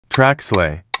Track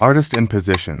Slay, artist in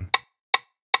position.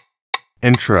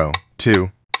 Intro, 2,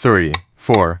 3,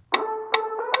 4.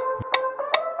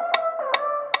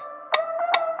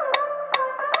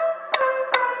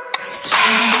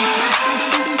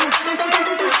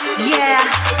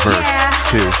 Verse,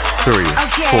 2, 3,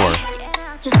 4.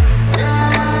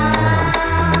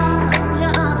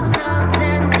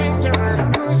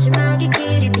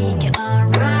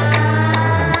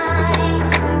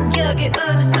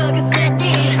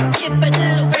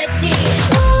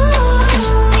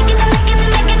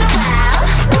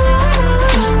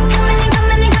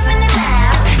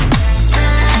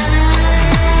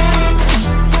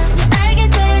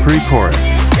 Pre-chorus,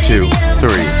 2, 3,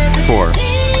 4.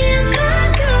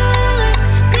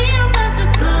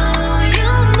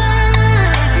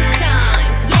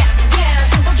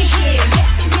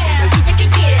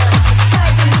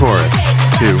 Chorus,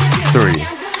 2, 3,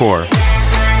 4.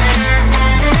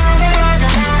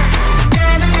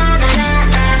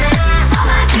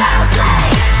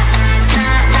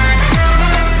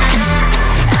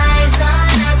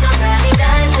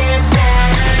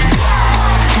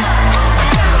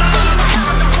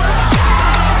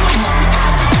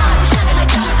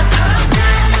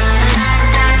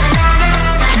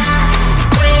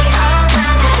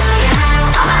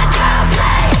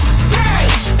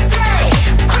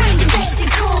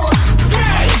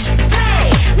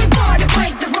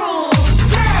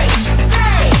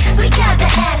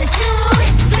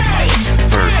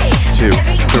 Verse, 2,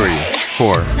 3,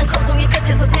 4.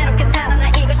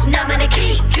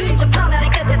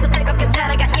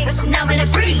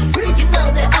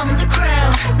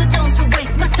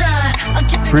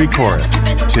 Pre-chorus,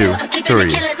 2, 3,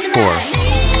 4.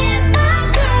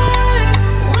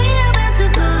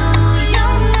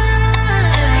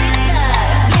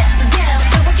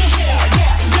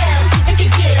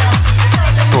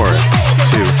 Chorus,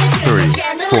 2, 3,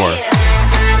 4.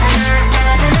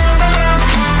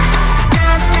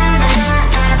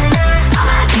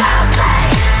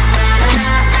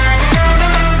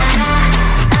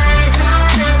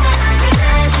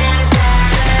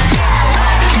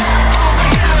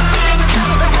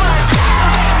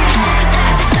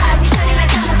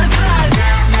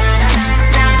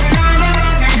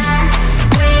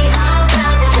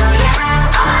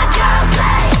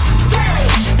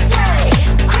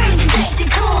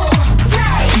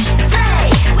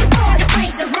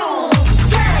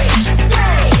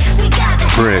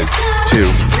 Bridge, 2,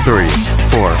 3,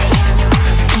 4.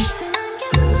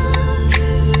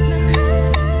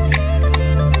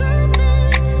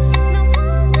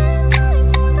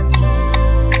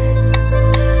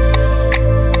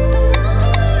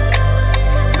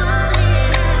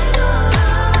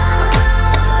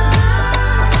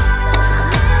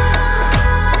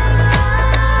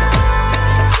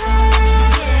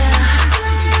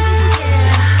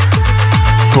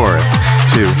 Chorus,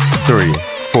 2, 3,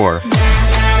 4.